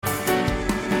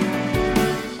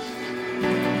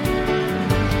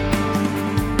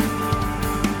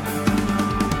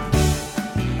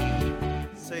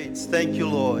Thank you,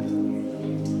 Lord.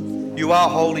 You are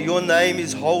holy. Your name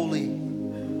is holy.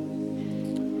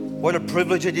 What a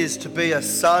privilege it is to be a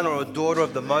son or a daughter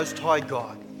of the Most High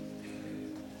God.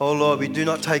 Oh, Lord, we do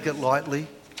not take it lightly.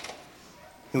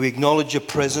 And we acknowledge your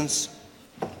presence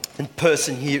in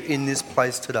person here in this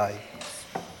place today.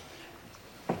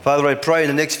 Father, I pray in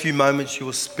the next few moments you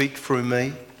will speak through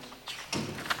me.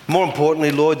 More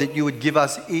importantly, Lord, that you would give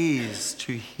us ears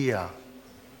to hear.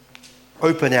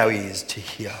 Open our ears to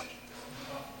hear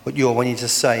what you're wanting to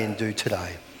say and do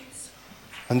today.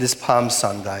 On this Palm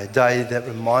Sunday, a day that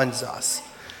reminds us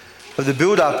of the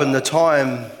build-up and the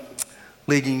time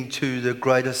leading to the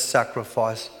greatest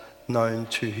sacrifice known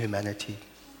to humanity.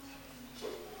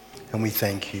 And we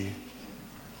thank you.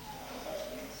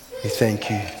 We thank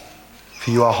you,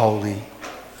 for you are holy.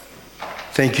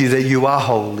 Thank you that you are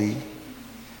holy,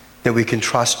 that we can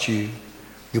trust you.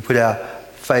 We put our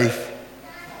faith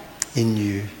in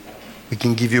you. We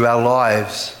can give you our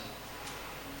lives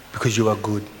because you are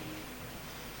good.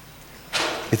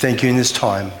 We thank you in this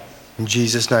time. In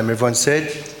Jesus' name, everyone said,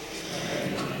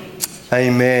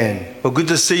 Amen. Well, good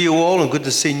to see you all and good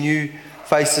to see new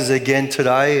faces again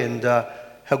today. And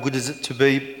how good is it to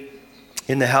be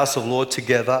in the house of Lord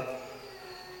together.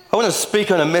 I want to speak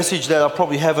on a message that I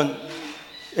probably haven't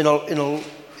in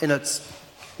its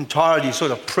entirety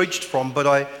sort of preached from, but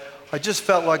I just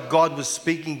felt like God was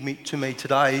speaking to me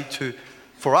today,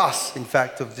 for us, in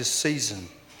fact, of this season.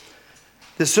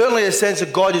 There's certainly a sense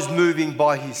that God is moving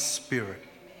by his Spirit.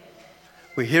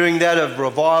 We're hearing that of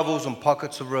revivals and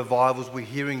pockets of revivals. We're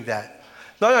hearing that.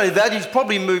 Not only that, he's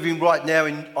probably moving right now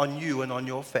on you and on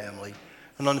your family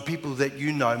and on the people that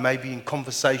you know. Maybe in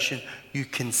conversation you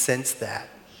can sense that.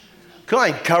 Can I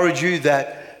encourage you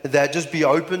that just be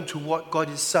open to what God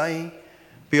is saying?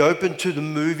 Be open to the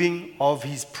moving of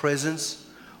his presence,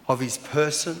 of his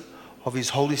person, of his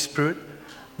Holy Spirit.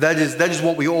 That is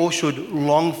what we all should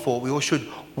long for. We all should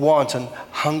want and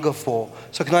hunger for.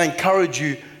 So can I encourage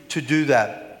you to do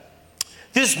that?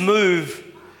 This move,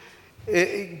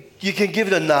 you can give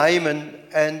it a name,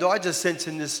 and I just sense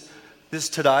in this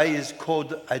today is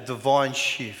called a divine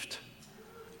shift.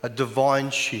 A divine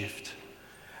shift.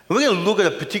 And we're going to look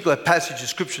at a particular passage of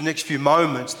Scripture in the next few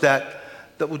moments that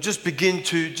will just begin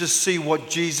to just see what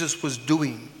Jesus was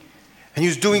doing. And he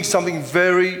was doing something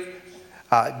very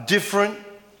different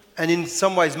and in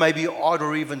some ways maybe odd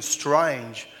or even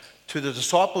strange to the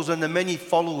disciples and the many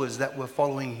followers that were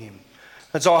following him.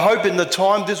 And so I hope in the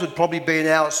time, this would probably be an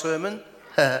hour sermon.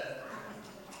 Got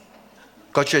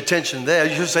your attention there.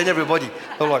 You should have seen everybody.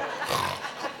 They're like...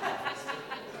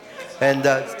 and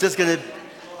it's going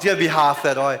to be half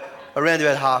that. Around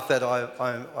about half that,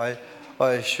 I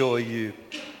assure you.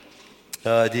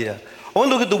 Oh dear. I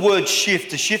want to look at the word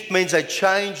shift. A shift means a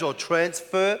change or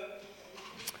transfer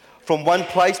from one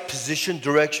place, position,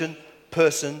 direction,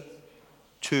 person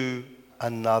to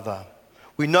another.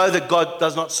 We know that God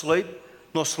does not sleep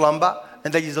nor slumber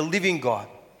and that he's a living God.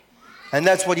 And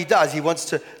that's what he does. He wants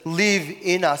to live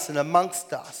in us and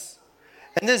amongst us.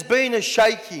 And there's been a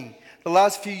shaking. The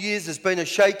last few years there's been a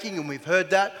shaking, and we've heard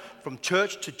that from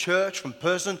church to church, from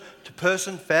person to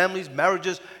person, families,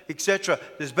 marriages, etc.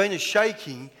 There's been a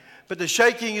shaking, but the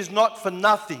shaking is not for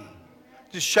nothing.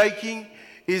 The shaking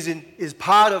is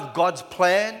part of God's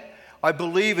plan. I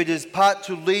believe it is part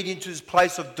to lead into this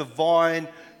place of divine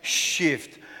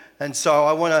shift. And so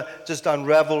I want to just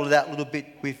unravel that little bit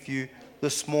with you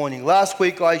this morning. Last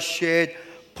week I shared,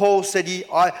 Paul said,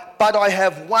 but I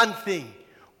have one thing,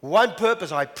 one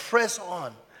purpose, I press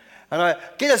on. And I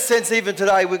get a sense even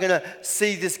today we're going to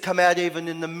see this come out even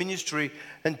in the ministry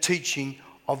and teaching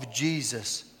of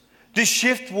Jesus. This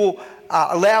shift will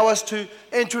allow us to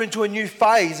enter into a new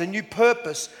phase, a new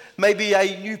purpose, maybe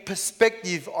a new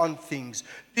perspective on things.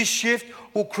 This shift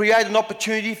will create an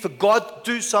opportunity for God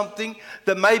to do something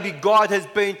that maybe God has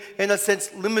been, in a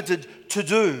sense, limited to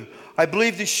do. I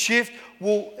believe this shift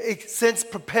will, in a sense,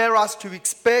 prepare us to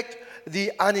expect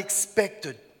the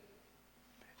unexpected.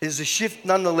 It is a shift,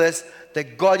 nonetheless,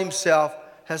 that God himself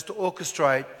has to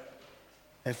orchestrate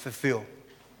and fulfill.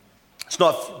 It's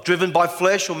not driven by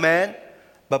flesh or man,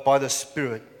 but by the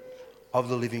Spirit of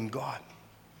the living God.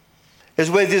 It's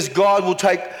where this God will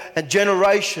take a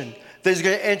generation that is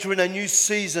going to enter in a new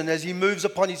season as he moves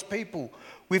upon his people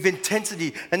with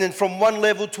intensity, and then from one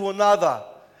level to another,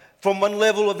 from one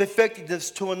level of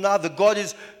effectiveness to another. God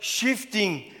is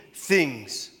shifting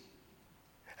things.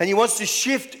 And he wants to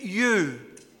shift you.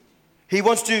 He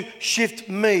wants to shift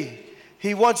me.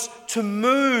 He wants to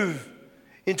move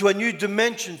into a new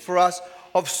dimension for us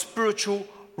of spiritual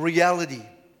reality.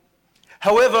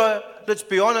 However, let's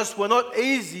be honest, we're not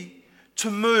easy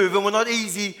to move and we're not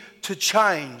easy to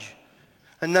change.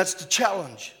 And that's the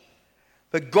challenge.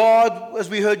 But God, as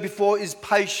we heard before, is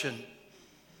patient.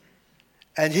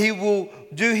 And He will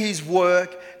do His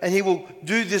work, and He will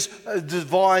do this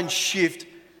divine shift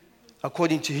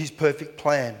according to His perfect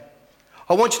plan.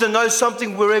 I want you to know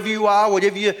something wherever you are,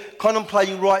 whatever you're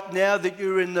contemplating right now, that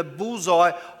you're in the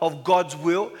bullseye of God's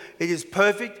will. It is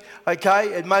perfect, okay?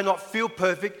 It may not feel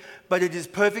perfect, but it is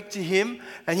perfect to Him,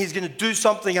 and He's going to do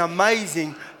something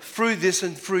amazing through this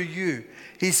and through you.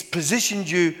 He's positioned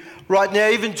you right now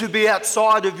even to be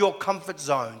outside of your comfort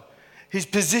zone. He's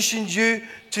positioned you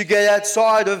to get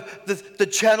outside of the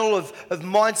channel of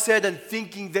mindset and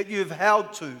thinking that you've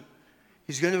held to.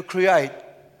 He's going to create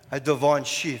a divine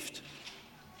shift.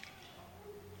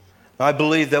 I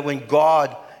believe that when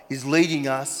God is leading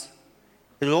us,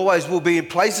 it always will be in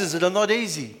places that are not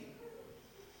easy,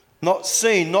 not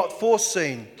seen, not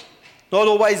foreseen, not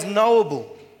always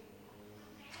knowable.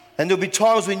 And there'll be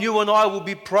times when you and I will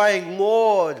be praying,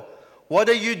 Lord, what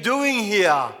are you doing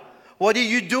here? What are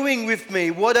you doing with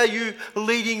me? What are you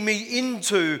leading me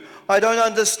into? I don't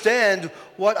understand.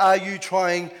 What are you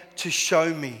trying to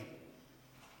show me?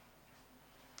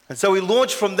 And so we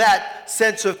launch from that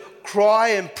sense of cry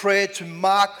and prayer to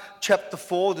Mark chapter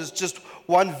 4. There's just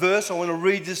one verse. I want to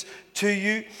read this to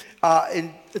you.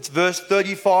 It's verse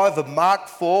 35 of Mark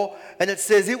 4. And it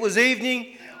says, it was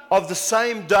evening of the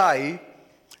same day,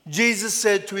 Jesus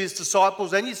said to His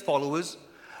disciples and His followers,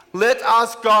 let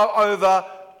us go over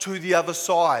to the other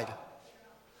side.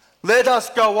 Let us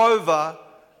go over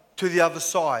to the other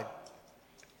side.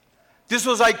 This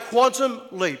was a quantum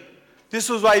leap. This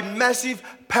was a massive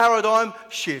paradigm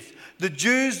shift. The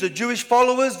Jews, the Jewish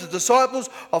followers, the disciples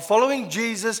are following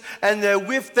Jesus, and they're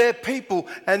with their people,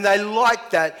 and they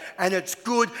like that, and it's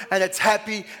good, and it's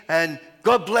happy, and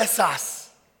God bless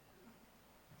us.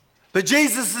 But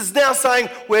Jesus is now saying,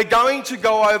 we're going to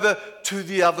go over to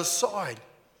the other side.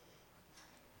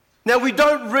 Now, we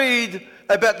don't read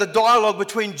about the dialogue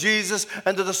between Jesus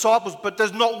and the disciples, but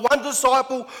there's not one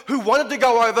disciple who wanted to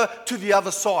go over to the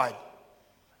other side.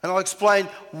 And I'll explain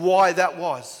why that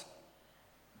was.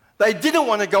 They didn't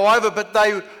want to go over, but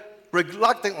they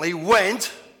reluctantly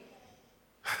went.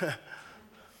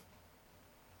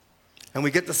 And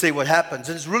we get to see what happens.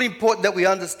 And it's really important that we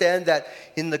understand that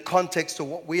in the context of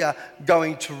what we are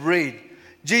going to read.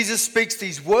 Jesus speaks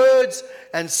these words,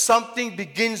 and something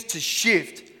begins to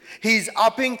shift. He's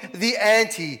upping the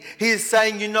ante. He is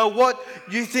saying, you know what?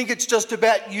 You think it's just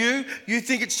about you. You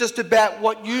think it's just about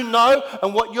what you know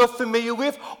and what you're familiar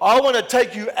with. I want to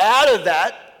take you out of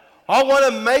that. I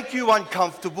want to make you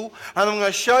uncomfortable, and I'm going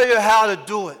to show you how to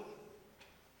do it.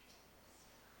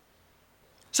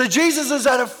 So Jesus is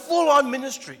at a full-on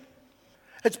ministry.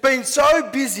 It's been so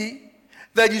busy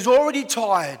that He's already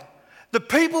tired. The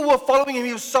people were following Him.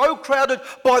 He was so crowded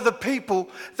by the people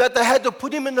that they had to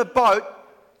put Him in the boat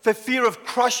for fear of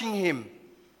crushing Him.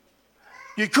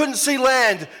 You couldn't see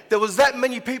land. There was that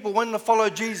many people wanting to follow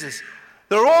Jesus.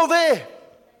 They're all there.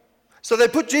 So they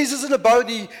put Jesus in the boat.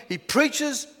 He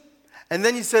preaches, and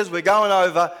then He says, we're going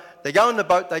over. They go in the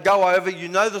boat. They go over. You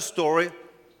know the story.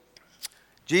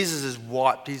 Jesus is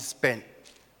wiped. He's spent.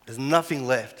 There's nothing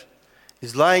left.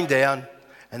 He's laying down,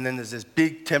 and then there's this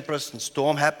big tempest and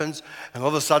storm happens, and all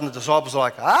of a sudden the disciples are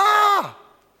like,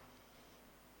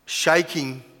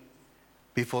 shaking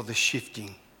before the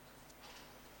shifting.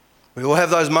 We all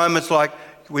have those moments like,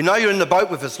 we know you're in the boat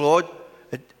with us, Lord.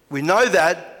 We know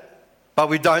that, but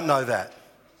we don't know that.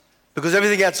 Because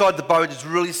everything outside the boat is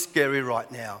really scary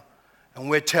right now, and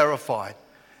we're terrified.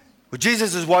 Well,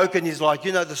 Jesus is woken. He's like,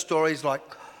 you know the story. He's like,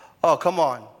 oh, come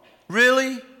on.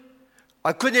 Really?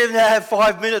 I couldn't even have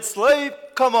 5 minutes sleep?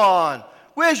 Come on.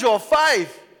 Where's your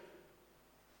faith?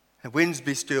 And winds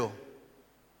be still.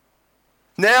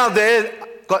 Now they've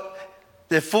got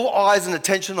their full eyes and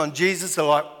attention on Jesus. They're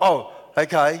like, oh,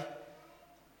 okay.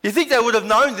 You think they would have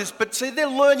known this, but see, they're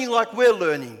learning like we're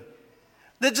learning.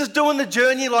 They're just doing the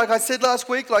journey, like I said last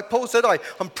week, like Paul said,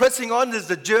 I'm pressing on, there's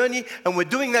the journey, and we're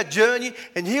doing that journey,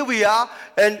 and here we are.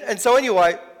 And so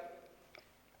anyway,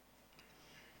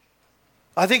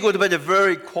 I think it would have been a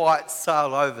very quiet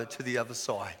sail over to the other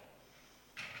side.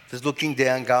 Just looking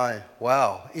down going,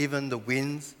 wow, even the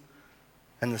winds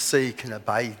and the sea can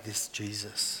obey this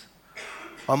Jesus.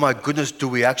 Oh my goodness, do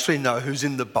we actually know who's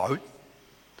in the boat?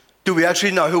 Do we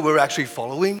actually know who we're actually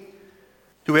following?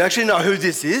 Do we actually know who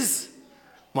this is?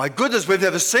 My goodness, we've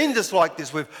never seen this like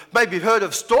this. We've maybe heard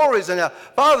of stories, and our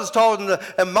fathers told,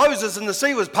 and Moses, and the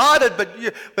sea was parted,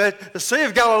 but the Sea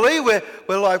of Galilee,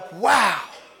 we're like, wow,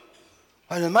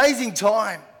 an amazing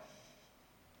time.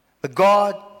 But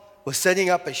God was setting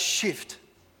up a shift.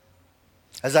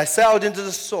 As they sailed into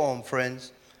the storm,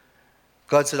 friends,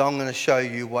 God said, I'm going to show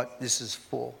you what this is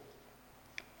for.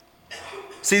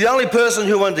 See, the only person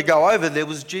who wanted to go over there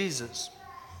was Jesus.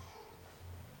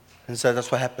 And so that's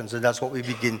what happens, and that's what we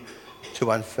begin to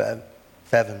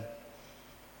unfathom.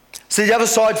 See, the other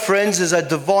side, friends, is a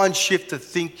divine shift of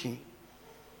thinking.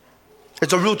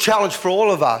 It's a real challenge for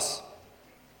all of us.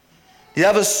 The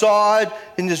other side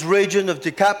in this region of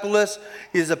Decapolis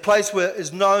is a place where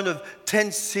is known of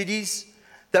 10 cities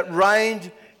that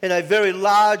reigned in a very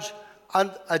large,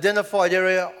 unidentified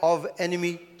area of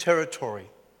enemy territory.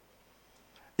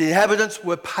 The inhabitants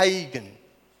were pagan.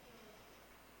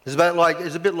 It's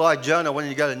a bit like Jonah when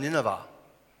you go to Nineveh.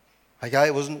 Okay,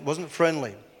 it wasn't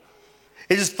friendly.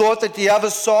 It is thought that the other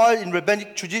side in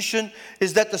rabbinic tradition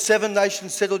is that the 7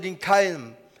 nations settled in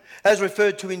Canaan, as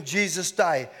referred to in Jesus'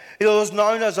 day. It was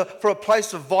known for a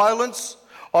place of violence,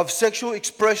 of sexual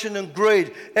expression and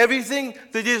greed. Everything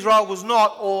that Israel was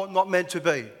not or not meant to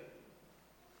be.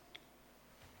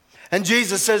 And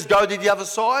Jesus says, go to the other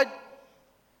side.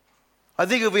 I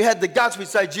think if we had the guts, we'd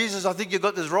say, Jesus, I think you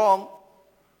got this wrong.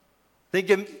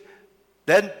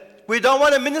 Then we don't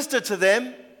want to minister to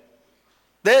them.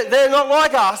 They're not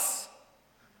like us.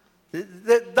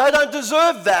 They don't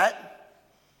deserve that.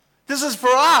 This is for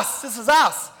us. This is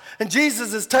us. And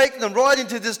Jesus is taking them right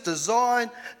into this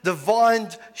divine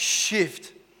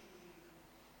shift.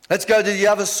 Let's go to the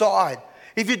other side.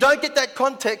 If you don't get that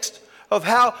context of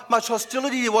how much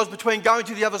hostility there was between going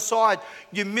to the other side,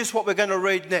 you miss what we're going to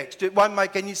read next. It won't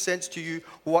make any sense to you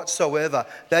whatsoever.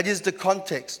 That is the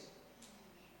context.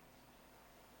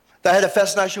 They had a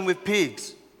fascination with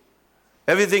pigs.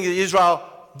 Everything that Israel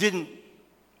didn't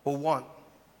or want.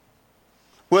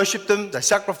 Worshipped them, they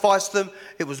sacrificed them.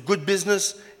 It was good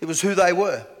business. It was who they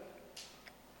were.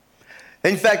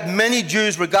 In fact, many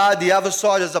Jews regard the other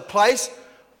side as a place,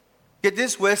 get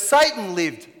this, where Satan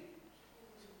lived.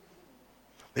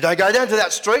 We don't go down to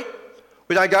that street.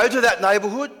 We don't go to that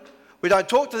neighbourhood. We don't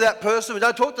talk to that person. We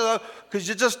don't talk to them because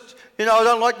I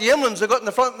don't like the emblems they've got in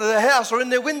the front of their house or in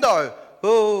their window.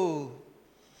 Oh,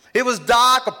 it was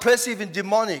dark, oppressive and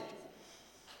demonic.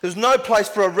 There was no place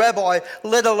for a rabbi,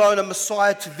 let alone a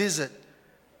Messiah, to visit.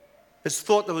 It's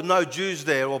thought there were no Jews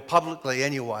there, or publicly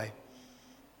anyway.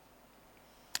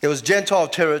 It was Gentile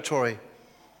territory.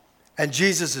 And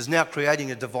Jesus is now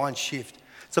creating a divine shift.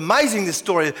 It's amazing, this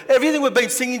story. Everything we've been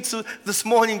singing this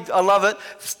morning, I love it.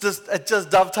 It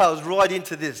just dovetails right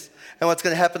into this and what's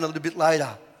going to happen a little bit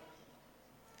later.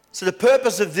 So the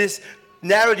purpose of this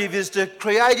narrative is to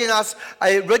create in us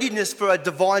a readiness for a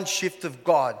divine shift of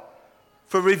God,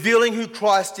 for revealing who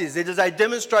Christ is. It is a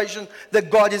demonstration that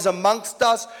God is amongst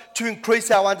us to increase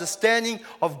our understanding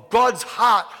of God's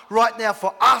heart right now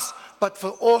for us, but for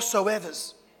also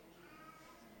others.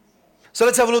 So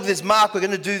let's have a look at this. Mark, we're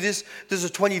going to do this. This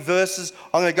is 20 verses.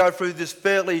 I'm going to go through this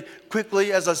fairly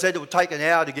quickly. As I said, it will take an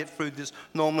hour to get through this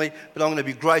normally, but I'm going to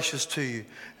be gracious to you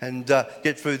and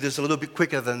get through this a little bit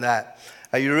quicker than that.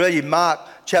 Are you ready? Mark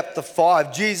chapter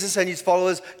 5. Jesus and his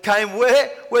followers came where?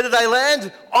 Where did they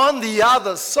land? On the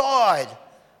other side,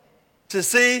 to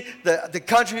see the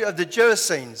country of the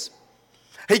Gerasenes.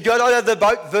 He got out of the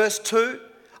boat, verse 2.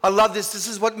 I love this. This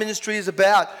is what ministry is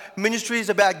about. Ministry is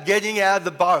about getting out of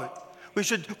the boat. We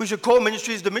should call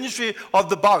ministries the ministry of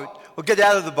the boat, or get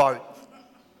out of the boat.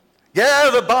 Get out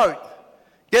of the boat.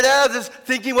 Get out of this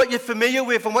thinking what you're familiar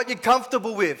with and what you're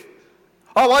comfortable with.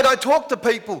 Oh, I don't talk to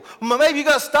people. Well, maybe you've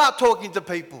got to start talking to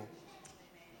people.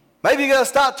 Maybe you've got to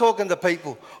start talking to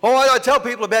people. Oh, I don't tell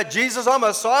people about Jesus. I'm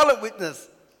a silent witness.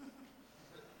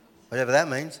 Whatever that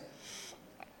means.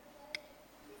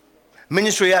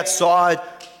 Ministry outside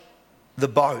the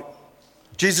boat.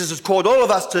 Jesus has called all of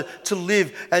us to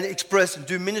live and express and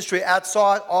do ministry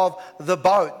outside of the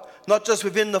boat. Not just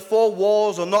within the four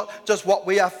walls, or not just what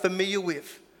we are familiar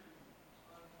with.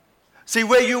 See,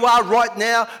 where you are right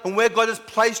now and where God has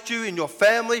placed you in your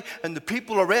family and the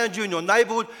people around you in your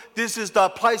neighborhood, this is the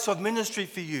place of ministry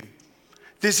for you.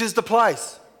 This is the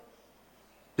place.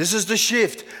 This is the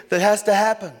shift that has to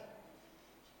happen.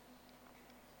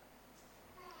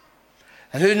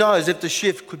 And who knows if the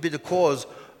shift could be the cause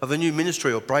of a new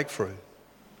ministry or breakthrough.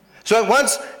 So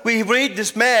once we read,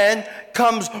 this man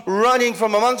comes running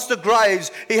from amongst the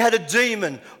graves. He had a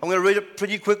demon. I'm going to read it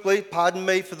pretty quickly. Pardon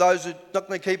me for those who are not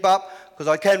going to keep up, because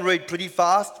I can read pretty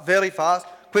fast, fairly fast,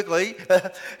 quickly.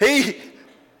 He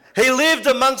lived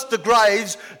amongst the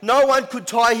graves. No one could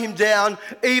tie him down,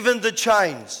 even the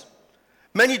chains.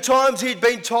 Many times he'd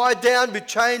been tied down with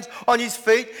chains on his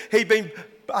feet.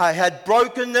 Had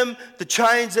broken them, the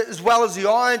chains as well as the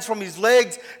irons from his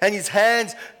legs and his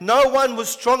hands. No one was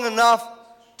strong enough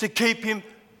to keep him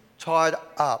tied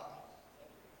up.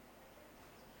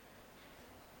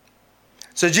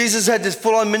 So Jesus had this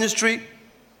full-on ministry,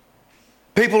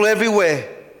 people everywhere.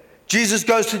 Jesus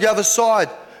goes to the other side.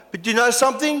 But do you know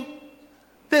something?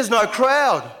 There's no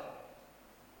crowd.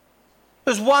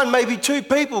 There's one, maybe two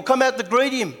people come out to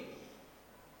greet him.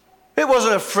 It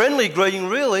wasn't a friendly greeting,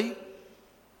 really.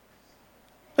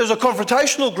 It was a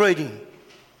confrontational greeting.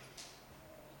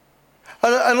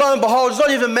 And lo and behold, it's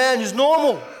not even a man who's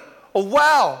normal or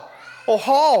well or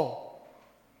whole.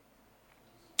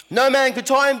 No man could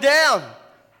tie him down.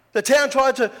 The town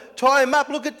tried to tie him up.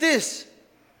 Look at this.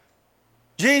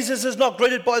 Jesus is not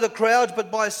greeted by the crowds,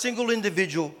 but by a single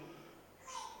individual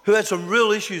who had some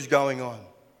real issues going on.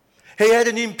 He had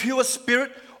an impure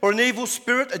spirit or an evil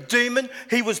spirit, a demon.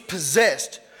 He was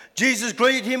possessed. Jesus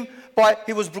greeted him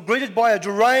he was greeted by a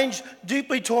deranged,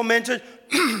 deeply tormented,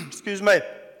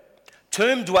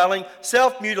 tomb-dwelling,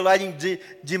 self-mutilating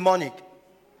demonic.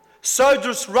 So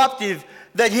disruptive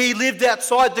that he lived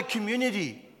outside the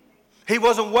community. He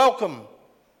wasn't welcome.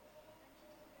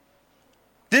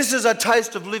 This is a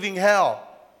taste of living hell.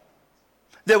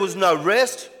 There was no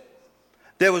rest.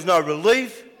 There was no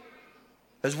relief.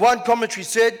 As one commentary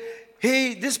said,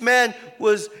 this man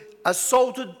was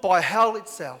assaulted by hell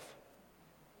itself.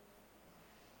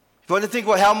 If you want to think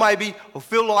what hell may be or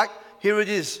feel like, here it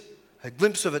is. A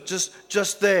glimpse of it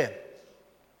just there.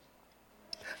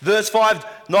 Verse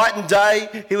 5, night and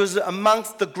day he was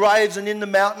amongst the graves and in the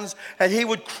mountains, and he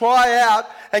would cry out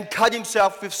and cut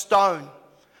himself with stone.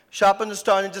 Sharpen the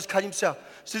stone and just cut himself.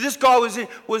 So this guy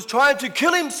was trying to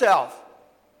kill himself.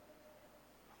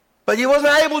 But he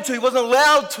wasn't able to, he wasn't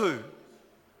allowed to.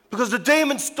 Because the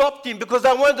demons stopped him, because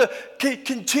they wanted to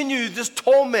continue this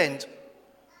torment.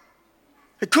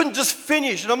 It couldn't just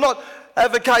finish. And I'm not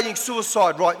advocating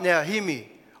suicide right now, hear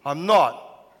me. I'm not.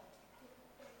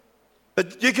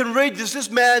 But you can read this.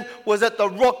 This man was at the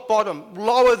rock bottom,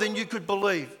 lower than you could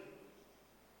believe.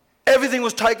 Everything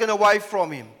was taken away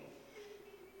from him.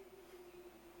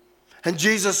 And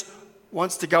Jesus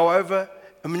wants to go over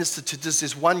and minister to just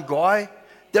this one guy.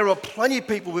 There are plenty of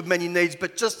people with many needs,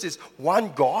 but just this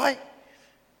one guy.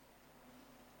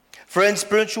 Friends,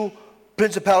 spiritual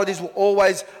principalities will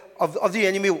always, of the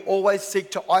enemy, will always seek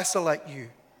to isolate you.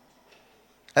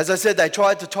 As I said, they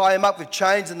tried to tie him up with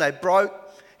chains and they broke.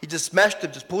 He just smashed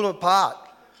them, just pulled them apart. A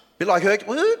bit like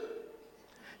Hercules.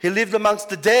 He lived amongst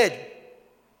the dead.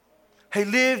 He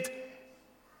lived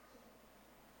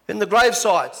in the grave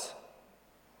sites,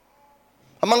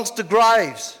 amongst the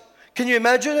graves. Can you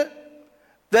imagine it?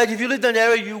 That if you lived in an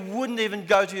area, you wouldn't even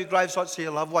go to your gravesite to see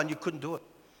your loved one. You couldn't do it.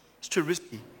 It's too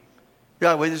risky. You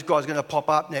know where this guy's going to pop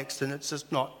up next, and it's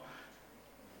just not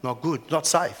good, not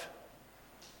safe.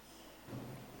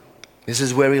 This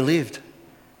is where he lived.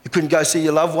 You couldn't go see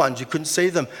your loved ones. You couldn't see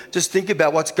them. Just think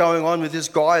about what's going on with this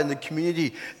guy in the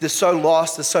community. They're so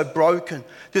lost. They're so broken.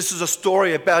 This is a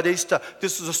story about Easter.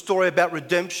 This is a story about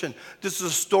redemption. This is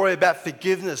a story about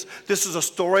forgiveness. This is a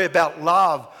story about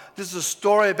love. This is a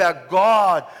story about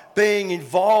God being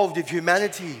involved in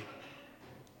humanity.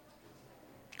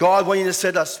 God wanting to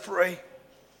set us free.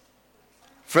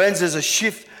 Friends, there's a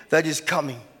shift that is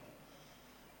coming.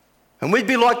 And we'd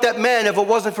be like that man if it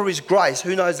wasn't for his grace.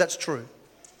 Who knows that's true?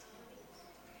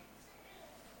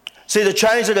 See, the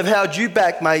chains that have held you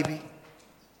back maybe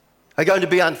are going to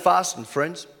be unfastened,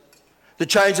 friends. The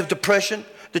chains of depression,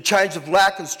 the chains of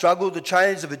lack and struggle, the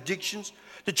chains of addictions,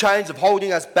 the chains of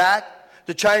holding us back,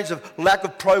 the chains of lack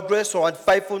of progress or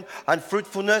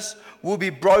unfruitfulness will be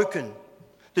broken.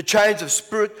 The chains of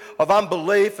spirit of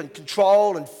unbelief and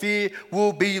control and fear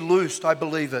will be loosed. I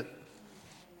believe it.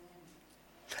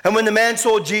 And when the man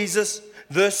saw Jesus,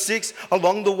 verse 6,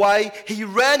 along the way, he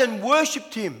ran and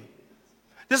worshipped him.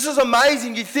 This is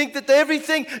amazing. You think that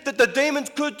everything that the demons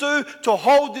could do to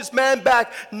hold this man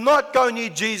back, not go near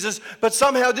Jesus, but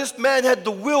somehow this man had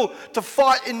the will to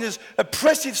fight in this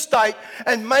oppressive state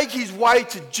and make his way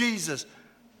to Jesus.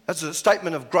 That's a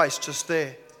statement of grace just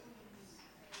there.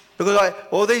 Because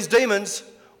all these demons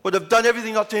would have done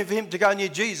everything not for him to go near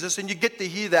Jesus, and you get to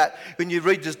hear that when you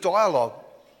read this dialogue.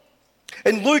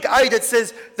 In Luke 8 it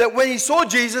says that when he saw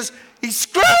Jesus, he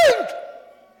screamed.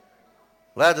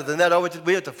 Louder than that,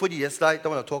 we went to footy yesterday.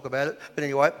 Don't want to talk about it, but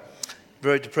anyway,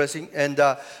 very depressing. And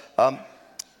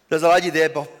there's a lady there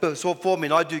before me,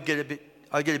 and I get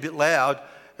a bit loud,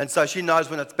 and so she knows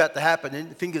when it's about to happen.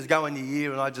 And fingers go in the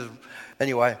ear, and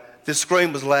anyway, this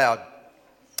scream was loud.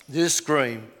 This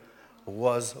scream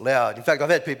was loud. In fact, I've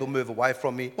had people move away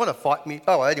from me, want to fight me.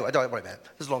 Oh, anyway, don't worry about it.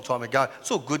 This is a long time ago.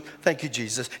 It's all good. Thank you,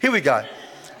 Jesus. Here we go.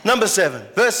 Number 7,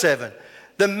 verse 7.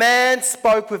 The man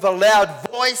spoke with a loud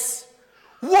voice.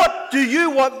 What do you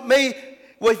want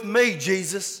with me,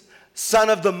 Jesus, Son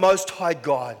of the Most High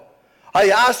God? I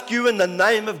ask you in the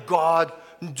name of God,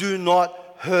 do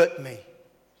not hurt me.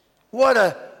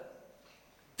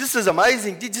 This is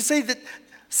amazing. Did you see that?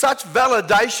 Such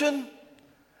validation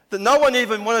that no one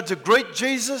even wanted to greet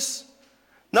Jesus.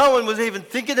 No one was even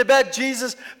thinking about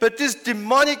Jesus. But this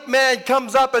demonic man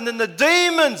comes up, and then the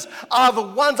demons are the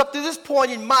ones, up to this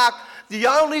point in Mark, the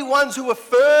only ones who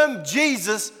affirm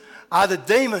Jesus are the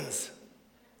demons.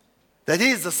 That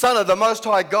he is the Son of the Most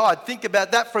High God. Think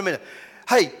about that for a minute.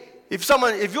 Hey,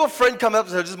 if your friend comes up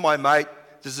and says, this is my mate,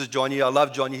 this is Johnny, I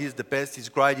love Johnny, he's the best, he's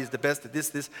great, he's the best at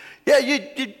this. Yeah,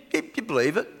 you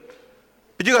believe it.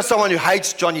 But you got someone who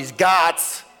hates Johnny's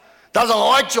guts, doesn't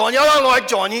like Johnny, I don't like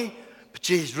Johnny, but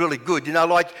gee, he's really good.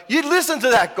 You'd listen to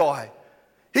that guy.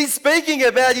 He's speaking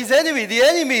about his enemy. The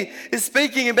enemy is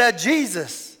speaking about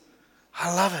Jesus.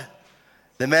 I love it.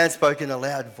 The man spoke in a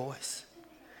loud voice.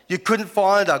 You couldn't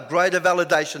find a greater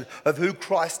validation of who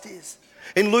Christ is.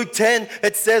 In Luke 10,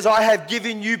 it says, I have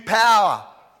given you power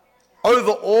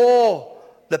over all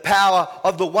the power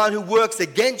of the one who works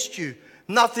against you.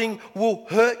 Nothing will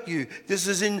hurt you. This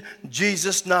is in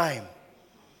Jesus' name.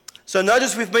 So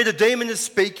notice with me, the demon is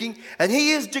speaking, and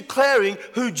he is declaring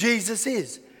who Jesus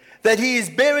is. That he is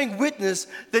bearing witness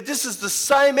that this is the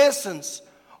same essence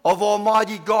of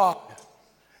Almighty God.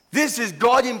 This is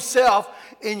God himself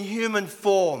in human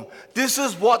form. This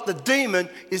is what the demon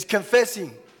is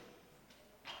confessing.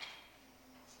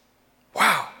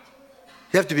 Wow.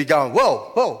 You have to be going,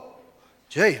 whoa,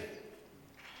 gee.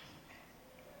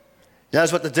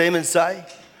 Notice what the demons say?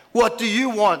 What do you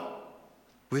want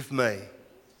with me?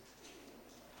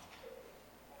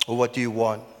 Or what do you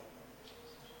want?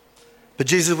 But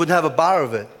Jesus wouldn't have a bar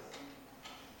of it.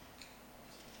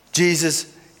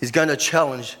 Jesus is going to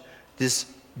challenge this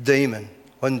demon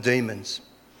on demons.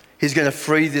 He's going to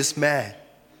free this man.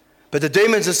 But the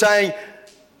demons are saying,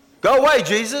 go away,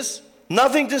 Jesus.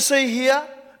 Nothing to see here.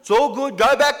 It's all good.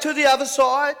 Go back to the other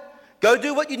side. Go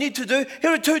do what you need to do.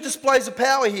 Here are two displays of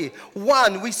power here.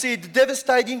 One, we see the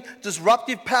devastating,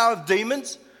 disruptive power of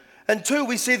demons. And two,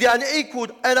 we see the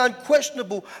unequaled and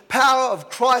unquestionable power of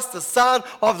Christ, the Son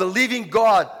of the living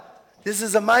God. This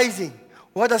is amazing.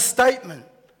 What a statement.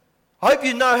 I hope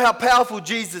you know how powerful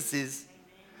Jesus is.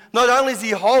 Not only is he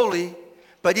holy,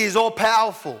 but he is all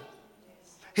powerful.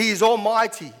 He is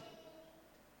almighty.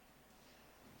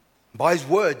 By his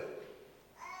word,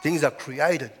 things are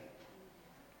created.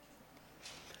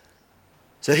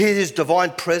 So here is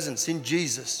divine presence in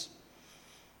Jesus.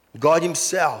 God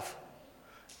himself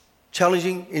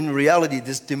challenging in reality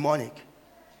this demonic.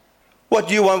 What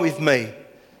do you want with me,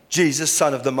 Jesus,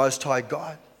 Son of the Most High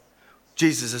God?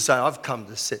 Jesus is saying, I've come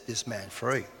to set this man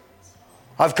free.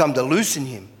 I've come to loosen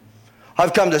him.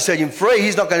 I've come to set him free.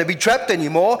 He's not going to be trapped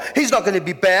anymore. He's not going to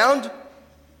be bound.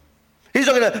 He's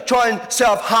not going to try and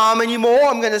self-harm anymore.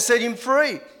 I'm going to set him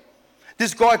free.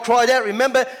 This guy cried out,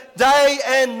 remember, day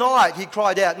and night he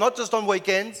cried out, not just on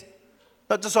weekends,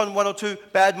 not just on one or two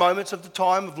bad moments of the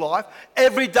time of life.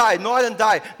 Every day, night and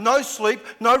day, no sleep,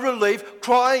 no relief,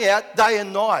 crying out day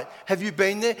and night. Have you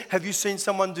been there? Have you seen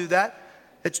someone do that?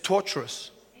 It's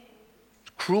torturous.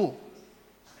 It's cruel.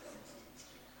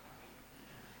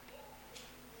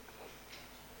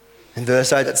 In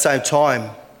verse 8, at the same time,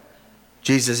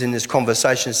 Jesus in this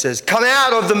conversation says, come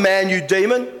out of the man, you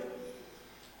demon.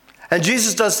 And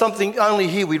Jesus does something only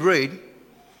here we read. And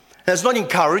it's not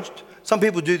encouraged. Some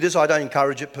people do this. I don't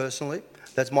encourage it personally.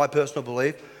 That's my personal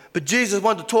belief. But Jesus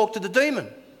wanted to talk to the demon.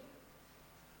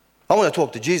 I want to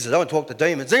talk to Jesus. I want to talk to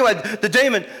demons. Anyway, the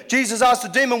demon, Jesus asked the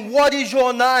demon, what is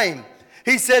your name?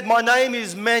 He said, my name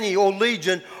is many, or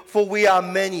legion, for we are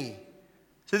many.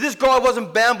 So this guy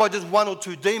wasn't bound by just one or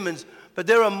two demons, but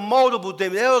there are multiple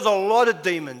demons. There was a lot of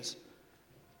demons.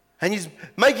 And he's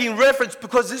making reference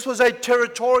because this was a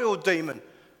territorial demon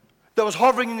that was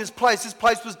hovering in this place. This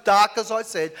place was dark, as I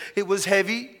said. It was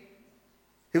heavy.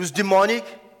 It was demonic.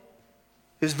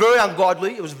 It was very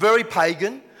ungodly. It was very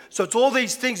pagan. So it's all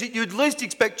these things that you'd least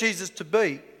expect Jesus to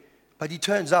be. But he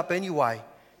turns up anyway.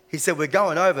 He said, we're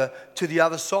going over to the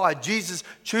other side. Jesus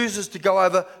chooses to go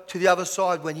over to the other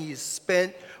side when he is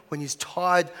spent, when he's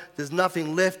tired. There's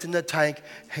nothing left in the tank.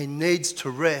 He needs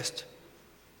to rest.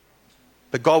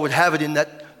 But God would have it in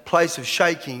that place of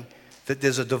shaking that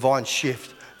there's a divine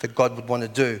shift that God would want to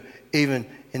do, even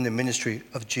in the ministry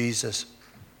of Jesus.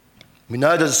 We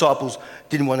know the disciples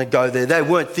didn't want to go there. They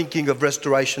weren't thinking of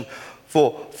restoration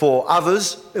for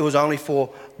others. It was only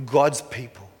for God's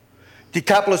people.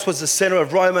 Decapolis was the center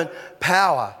of Roman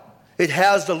power. It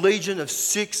housed a legion of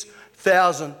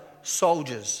 6,000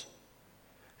 soldiers.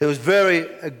 It was very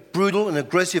brutal and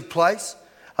aggressive place,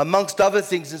 amongst other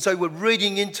things. And so we're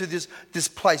reading into this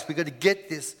place. We've got to get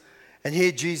this. And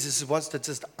here Jesus wants to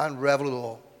just unravel it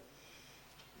all.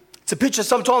 It's a picture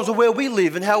sometimes of where we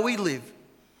live and how we live.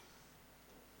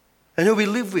 And who we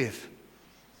live with.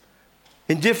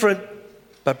 Indifferent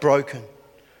but broken.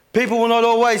 People will not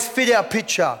always fit our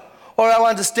picture or our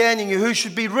understanding of who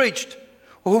should be reached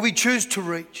or who we choose to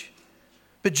reach.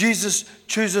 But Jesus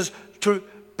chooses to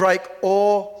break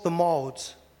all the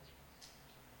molds.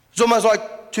 It's almost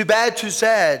like too bad, too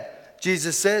sad,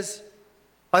 Jesus says.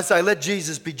 I say, let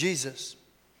Jesus be Jesus.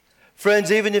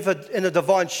 Friends, even if in a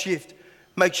divine shift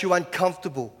makes you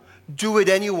uncomfortable, do it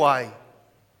anyway.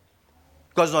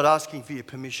 God's not asking for your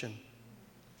permission.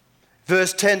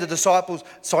 Verse 10,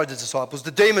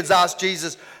 the demons asked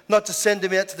Jesus not to send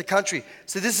them out to the country.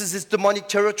 So this is this demonic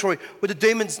territory where the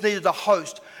demons needed a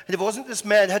host. And if it wasn't this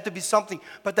man, it had to be something.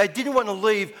 But they didn't want to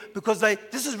leave because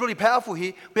this is really powerful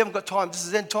here. We haven't got time. This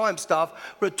is end time stuff.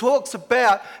 Where it talks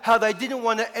about how they didn't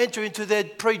want to enter into their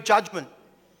prejudgment.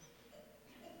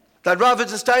 They'd rather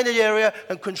just stay in the area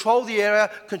and control the area,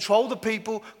 control the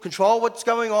people, control what's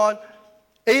going on.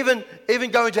 Even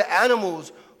going to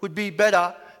animals would be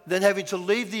better than having to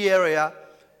leave the area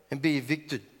and be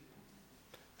evicted.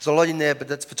 There's a lot in there, but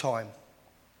that's for time.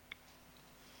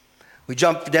 We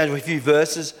jump down to a few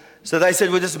verses. So they said,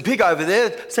 well, there's some pig over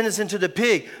there. Send us into the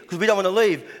pig because we don't want to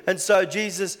leave. And so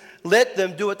Jesus let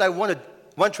them do what they wanted.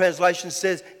 One translation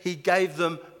says he gave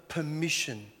them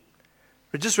permission.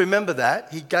 But just remember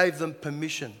that. He gave them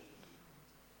permission.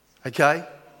 Okay?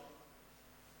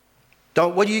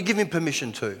 What are you giving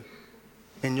permission to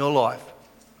in your life?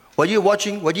 What are you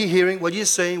watching? What are you hearing? What are you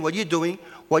seeing? What are you doing?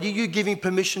 What are you giving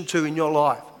permission to in your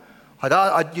life?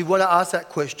 You want to ask that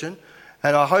question,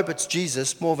 and I hope it's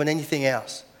Jesus more than anything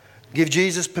else. Give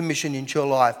Jesus permission into your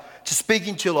life, to speak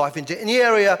into your life, into any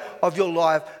area of your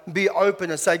life. Be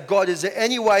open and say, God, is there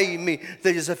any way in me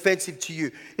that is offensive to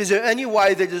you? Is there any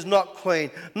way that is not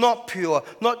clean, not pure,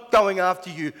 not going after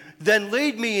you? Then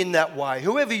lead me in that way,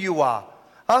 whoever you are.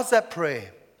 Ask that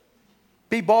prayer.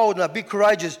 Be bold enough, be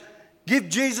courageous. Give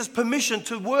Jesus permission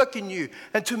to work in you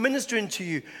and to minister into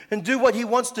you and do what he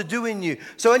wants to do in you.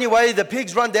 So anyway, the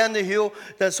pigs run down the hill,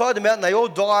 down side the mountain, they all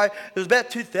die. There was about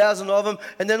 2,000 of them.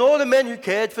 And then all the men who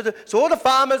cared for so all the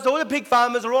farmers, all the pig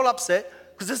farmers are all upset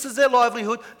because this is their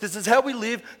livelihood. This is how we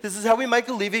live. This is how we make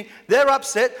a living. They're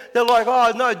upset. They're like,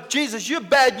 oh no, Jesus, you're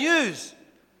bad news.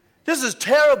 This is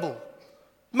terrible.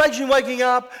 Imagine waking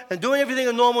up and doing everything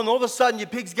normal and all of a sudden your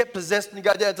pigs get possessed and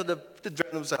go down to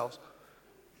drown themselves.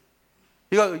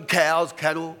 You got cows,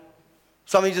 cattle.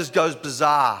 Something just goes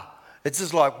bizarre. It's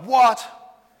just like, what?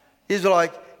 He's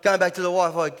like going back to the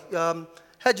wife, like,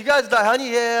 how'd you go today,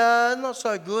 honey? Yeah, not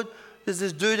so good. There's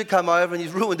this dude to come over and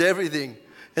he's ruined everything.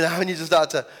 You know, and you just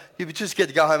you'd be too scared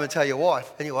to go home and tell your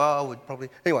wife. Anyway, I would probably.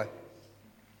 Anyway.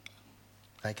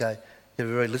 Okay, you're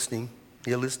really listening.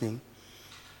 You're listening.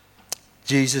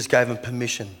 Jesus gave him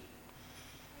permission.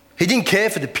 He didn't care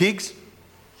for the pigs.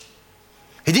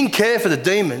 He didn't care for the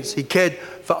demons. He cared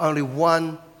for only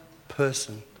one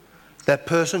person. That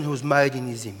person who was made in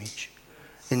his image,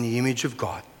 in the image of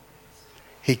God.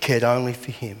 He cared only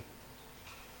for him.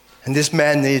 And this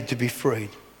man needed to be freed.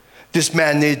 This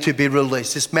man needed to be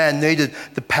released. This man needed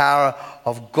the power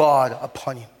of God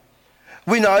upon him.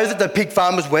 We know that the pig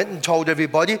farmers went and told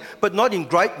everybody, but not in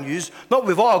great news, not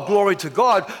with, oh, glory to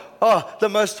God. Oh, the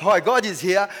Most High God is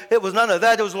here. It was none of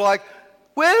that. It was like,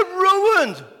 we're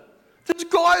ruined. This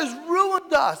guy has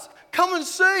ruined us. Come and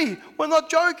see. We're not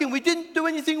joking. We didn't do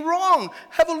anything wrong.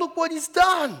 Have a look what he's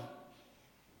done.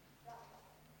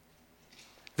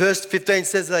 Verse 15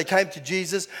 says that they came to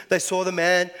Jesus. They saw the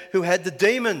man who had the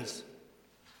demons.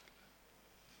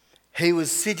 He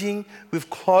was sitting with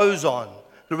clothes on.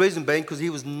 The reason being because he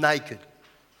was naked.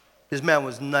 This man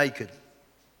was naked.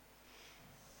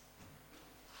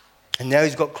 And now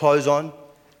he's got clothes on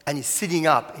and he's sitting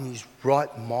up in his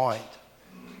right mind.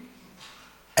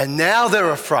 And now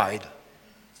they're afraid.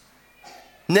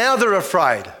 Now they're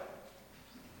afraid.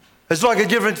 It's like a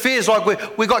different fear. It's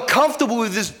like we got comfortable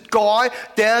with this guy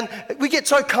down. We get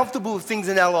so comfortable with things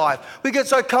in our life. We get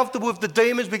so comfortable with the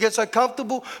demons. We get so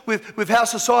comfortable with how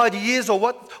society is or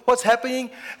what's happening.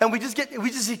 And we just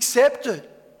accept it.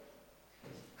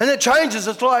 And it changes.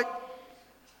 It's like,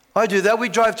 I do that. We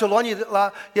drove to Lonnie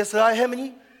yesterday. How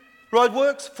many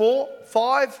roadworks? 4,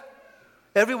 5?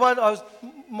 Everyone,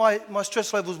 my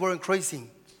stress levels were increasing.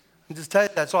 And just tell you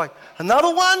that. It's like,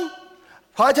 another one?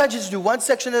 High touches do one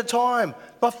section at a time,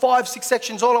 not 5, 6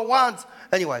 sections all at once.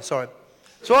 Anyway, sorry.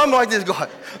 So I'm like this guy.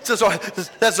 So sorry,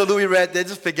 that's a Louis rant there.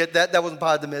 Just forget that. That wasn't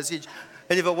part of the message.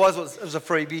 And if it was a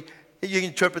freebie. You can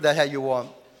interpret that how you want.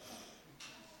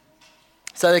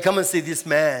 So they come and see this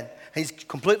man. He's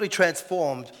completely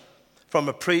transformed from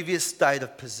a previous state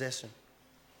of possession.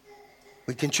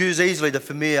 We can choose easily the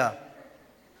familiar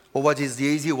or what is the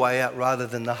easy way out rather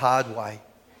than the hard way.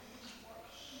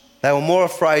 They were more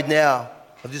afraid now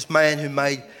of this man who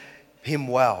made him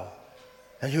well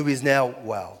and who is now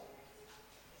well.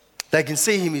 They can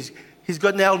see him, he's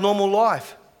got now a normal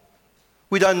life.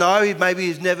 We don't know, maybe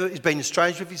he's been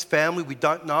estranged with his family, we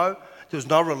don't know. There was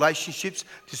no relationships.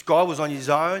 This guy was on his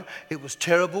own. It was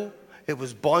terrible. It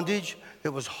was bondage. It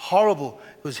was horrible.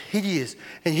 It was hideous.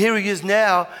 And here he is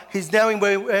now. He's now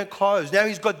wearing clothes. Now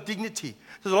he's got dignity.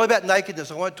 There's a lot about nakedness.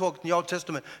 I won't talk in the Old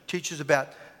Testament teaches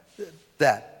about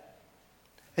that.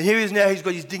 And here he is now. He's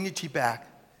got his dignity back.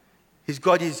 He's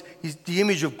got the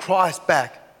image of Christ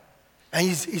back. And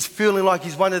he's feeling like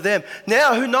he's one of them.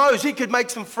 Now, who knows? He could make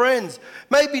some friends.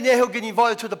 Maybe now he'll get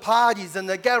invited to the parties and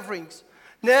the gatherings.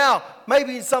 Now,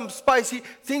 maybe in some space,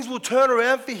 things will turn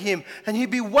around for him and he'll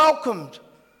be welcomed.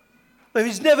 But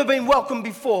he's never been welcomed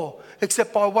before,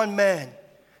 except by one man,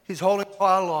 his whole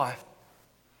entire life.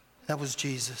 That was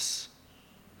Jesus.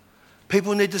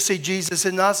 People need to see Jesus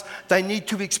in us. They need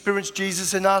to experience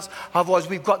Jesus in us. Otherwise,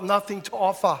 we've got nothing to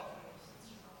offer.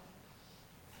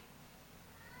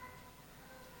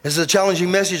 This is a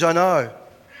challenging message, I know.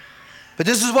 But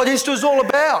this is what Easter is all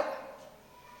about.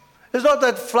 It's not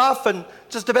that fluff and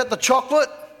just about the chocolate.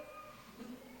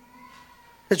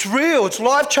 It's real, it's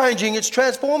life-changing, it's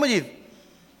transformative.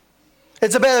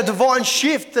 It's about a divine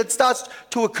shift that starts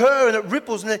to occur and it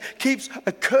ripples and it keeps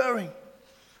occurring.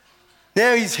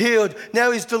 Now he's healed,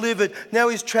 now he's delivered, now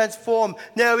he's transformed,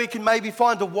 now he can maybe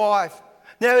find a wife,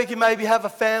 now he can maybe have a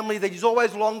family that he's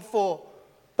always longed for,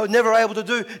 but never able to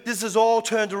do. This is all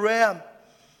turned around.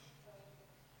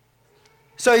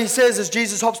 So he says, as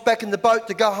Jesus hops back in the boat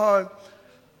to go home,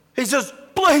 he says,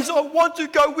 please, I want to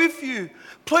go with you.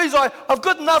 Please, I've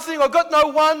got nothing. I've got no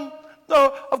one.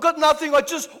 No, I've got nothing.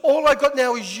 All I got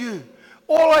now is you.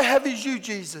 All I have is you,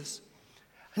 Jesus.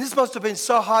 And this must have been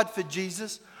so hard for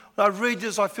Jesus. When I read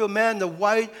this, I feel, man, the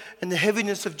weight and the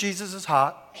heaviness of Jesus'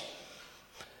 heart.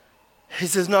 He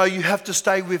says, no, you have to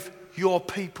stay with your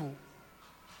people.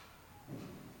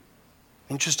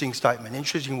 Interesting statement,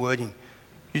 interesting wording.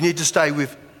 You need to stay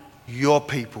with your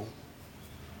people.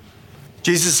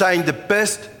 Jesus is saying the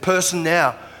best person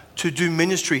now to do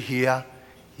ministry here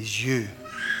is you.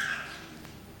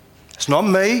 It's not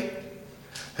me.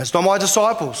 It's not my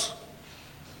disciples.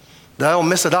 They'll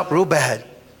mess it up real bad.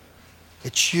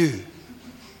 It's you.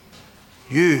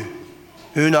 You,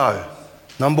 uno,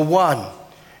 number one.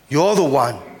 You're the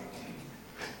one.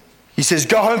 He says,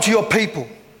 go home to your people.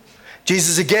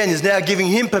 Jesus again is now giving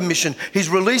him permission. He's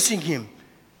releasing him.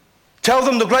 Tell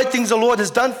them the great things the Lord has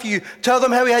done for you. Tell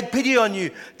them how he had pity on you.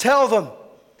 Tell them.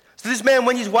 So this man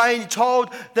went his way and he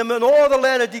told them in all the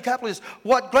land of Decapolis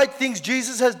what great things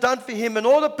Jesus has done for him. And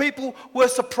all the people were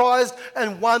surprised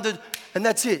and wondered. And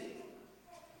that's it.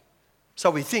 So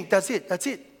we think that's it. That's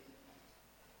it.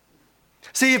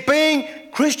 See, if being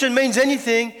Christian means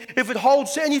anything, if it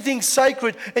holds anything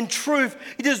sacred and truth,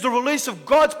 it is the release of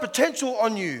God's potential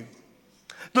on you.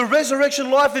 The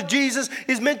resurrection life of Jesus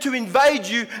is meant to invade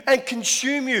you and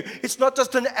consume you. It's not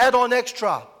just an add-on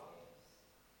extra.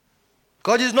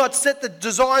 God has not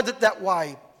designed it that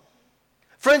way.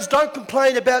 Friends, don't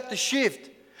complain about the shift.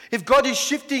 If God is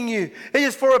shifting you, it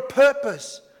is for a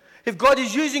purpose. If God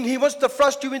is using, he wants to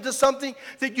thrust you into something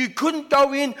that you couldn't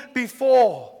go in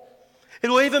before. It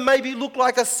will even maybe look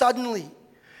like a suddenly.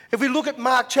 If we look at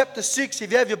Mark chapter 6,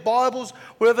 if you have your Bibles,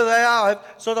 wherever they are,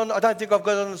 it's not on, I don't think I've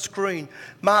got it on the screen.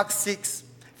 Mark 6,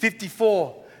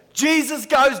 54. Jesus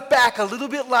goes back a little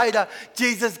bit later.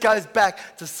 Jesus goes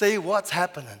back to see what's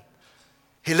happening.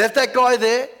 He left that guy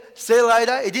there. See you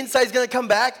later. He didn't say he's going to come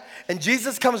back. And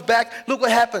Jesus comes back. Look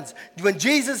what happens. When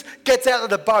Jesus gets out of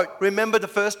the boat, remember the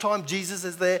first time Jesus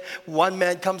is there, one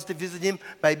man comes to visit him,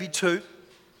 maybe two.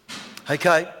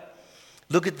 Okay.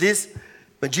 Look at this.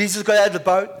 When Jesus got out of the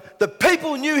boat, the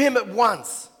people knew him at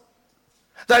once.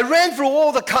 They ran through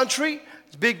all the country,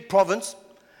 it's a big province,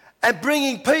 and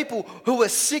bringing people who were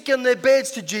sick in their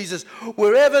beds to Jesus.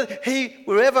 Wherever he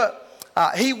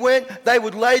went, they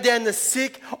would lay down the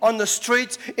sick on the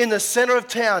streets in the center of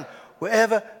town,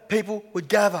 wherever people would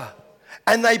gather.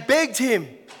 And they begged him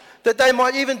that they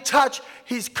might even touch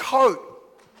his coat.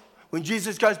 When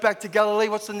Jesus goes back to Galilee,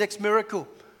 what's the next miracle?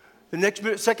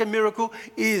 Second miracle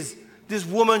is this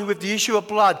woman with the issue of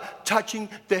blood touching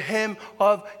the hem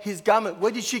of his garment.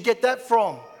 Where did she get that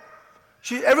from?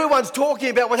 Everyone's talking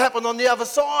about what happened on the other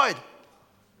side.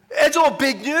 It's all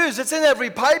big news. It's in every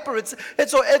paper.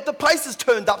 The place is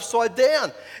turned upside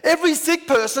down. Every sick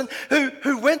person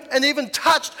who went and even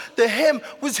touched the hem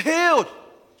was healed.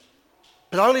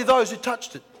 But only those who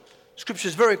touched it Scripture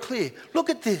is very clear. Look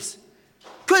at this.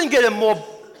 Couldn't get a more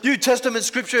New Testament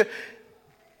scripture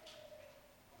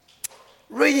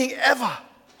reading ever.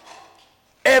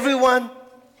 Everyone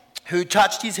who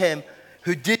touched his hem,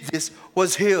 who did this,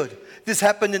 was healed. This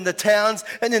happened in the towns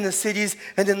and in the cities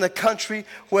and in the country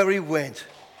where he went.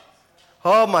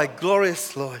 Oh, my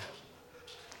glorious Lord.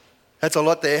 That's a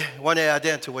lot there. 1 hour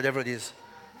down to whatever it is.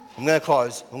 I'm going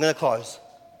to close.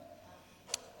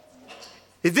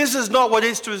 If this is not what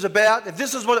Easter is about, if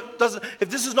this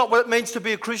is not what it means to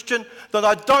be a Christian, then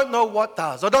I don't know what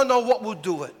does. I don't know what will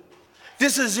do it.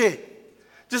 This is it.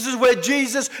 This is where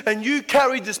Jesus, and you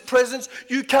carry this presence,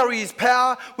 you carry his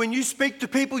power. When you speak to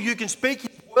people, you can speak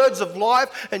his words of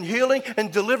life and healing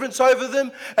and deliverance over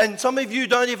them. And some of you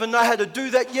don't even know how to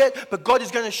do that yet, but God is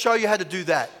going to show you how to do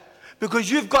that. Because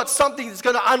you've got something that's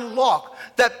going to unlock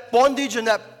that bondage and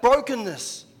that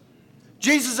brokenness.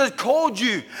 Jesus has called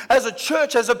you as a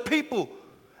church, as a people,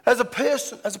 as a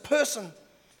person,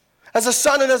 as a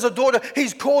son and as a daughter.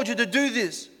 He's called you to do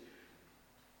this.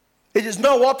 It is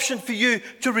no option for you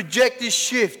to reject this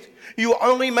shift. You will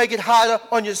only make it harder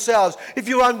on yourselves. If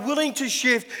you're unwilling to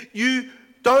shift, you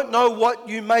don't know what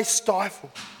you may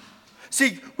stifle.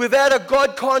 See, without a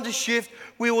God kind of shift,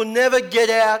 we will never get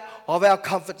out of our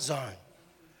comfort zone.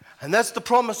 And that's the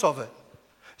promise of it.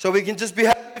 So we can just be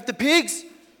happy with the pigs.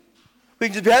 We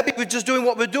can just be happy with just doing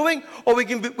what we're doing, or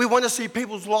we want to see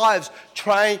people's lives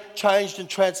changed and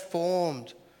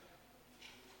transformed.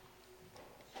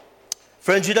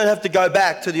 Friends, you don't have to go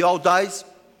back to the old days.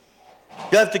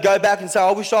 You don't have to go back and say,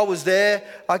 I wish I was there.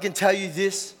 I can tell you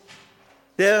this.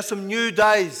 There are some new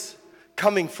days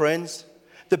coming, friends.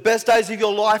 The best days of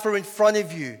your life are in front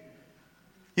of you.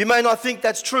 You may not think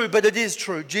that's true, but it is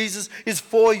true. Jesus is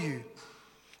for you.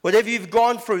 Whatever you've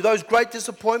gone through, those great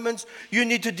disappointments, you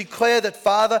need to declare that,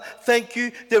 Father, thank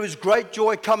you. There is great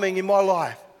joy coming in my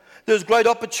life. There's great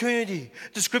opportunity.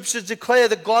 The scriptures declare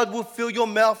that God will fill your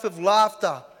mouth with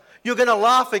laughter. You're going to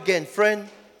laugh again, friend.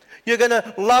 You're going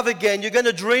to love again. You're going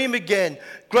to dream again.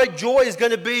 Great joy is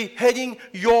going to be heading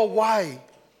your way.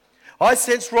 I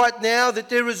sense right now that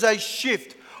there is a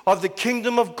shift of the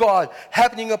kingdom of God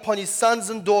happening upon his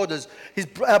sons and daughters,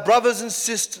 our brothers and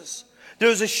sisters. There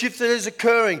is a shift that is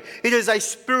occurring. It is a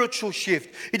spiritual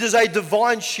shift. It is a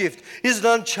divine shift. It is an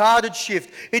uncharted shift.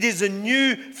 It is a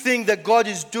new thing that God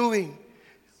is doing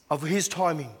of his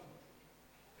timing.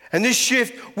 And this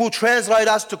shift will translate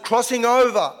us to crossing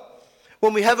over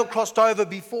when we haven't crossed over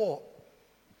before.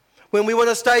 When we want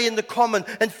to stay in the common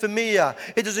and familiar.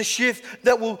 It is a shift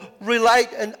that will relate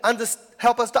and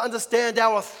help us to understand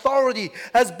our authority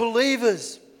as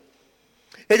believers.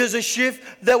 It is a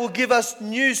shift that will give us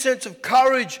new sense of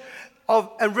courage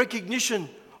and recognition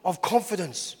of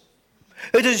confidence.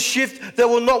 It is a shift that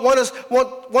will not want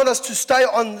us to stay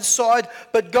on the side,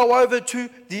 but go over to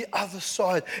the other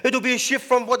side. It'll be a shift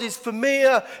from what is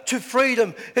familiar to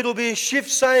freedom. It'll be a shift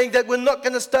saying that we're not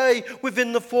going to stay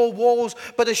within the four walls,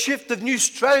 but a shift of new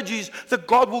strategies that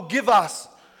God will give us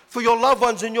for your loved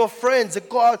ones and your friends, that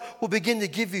God will begin to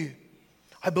give you.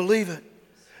 I believe it.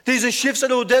 These are shifts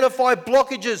that will identify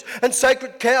blockages and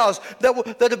sacred cows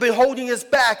that have been holding us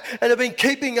back and have been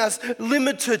keeping us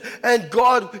limited. And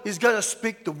God is going to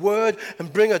speak the word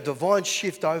and bring a divine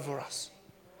shift over us.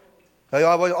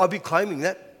 I'll be claiming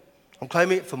that. I'm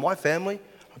claiming it for my family.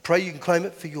 I pray you can claim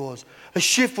it for yours. A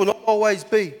shift will not always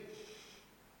be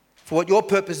for what your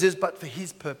purpose is, but for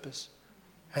his purpose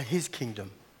and his kingdom.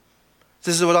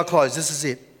 This is what I close. This is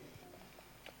it.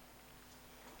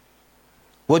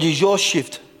 What is your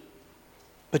shift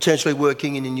potentially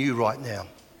working in you right now?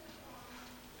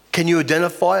 Can you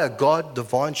identify a God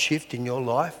divine shift in your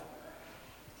life?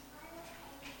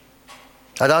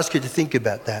 I'd ask you to think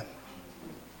about that.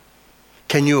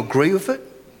 Can you agree with it?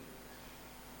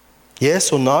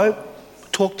 Yes or no?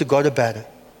 Talk to God about it.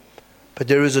 But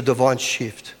there is a divine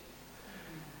shift.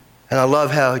 And I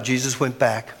love how Jesus went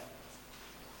back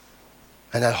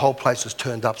and that whole place was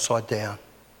turned upside down.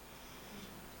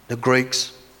 The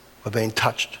Greeks were being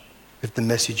touched with the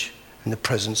message and the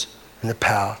presence and the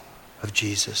power of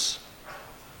Jesus.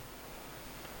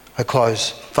 I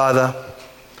close. Father,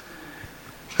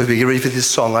 as we get ready for this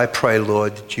song, I pray,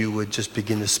 Lord, that you would just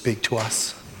begin to speak to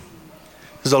us.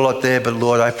 There's a lot there, but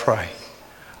Lord, I pray,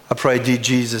 dear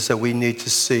Jesus, that we need to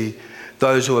see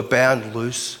those who are bound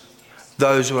loose,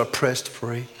 those who are pressed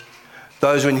free,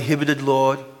 those who are inhibited,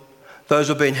 Lord, those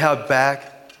who have been held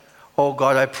back. Oh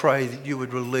God, I pray that you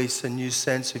would release a new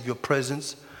sense of your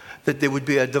presence, that there would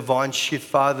be a divine shift,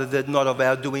 Father, that not of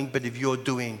our doing, but of your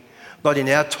doing. Not in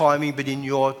our timing, but in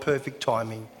your perfect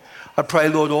timing. I pray,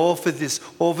 Lord, all for this,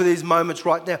 all for these moments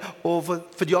right now, all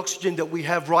for the oxygen that we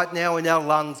have right now in our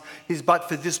lungs is but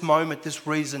for this moment, this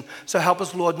reason. So help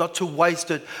us, Lord, not to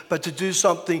waste it, but to do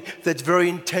something that's very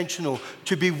intentional,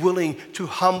 to be willing to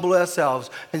humble ourselves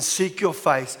and seek your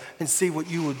face and see what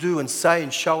you will do and say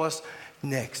and show us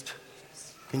next.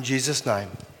 In Jesus' name.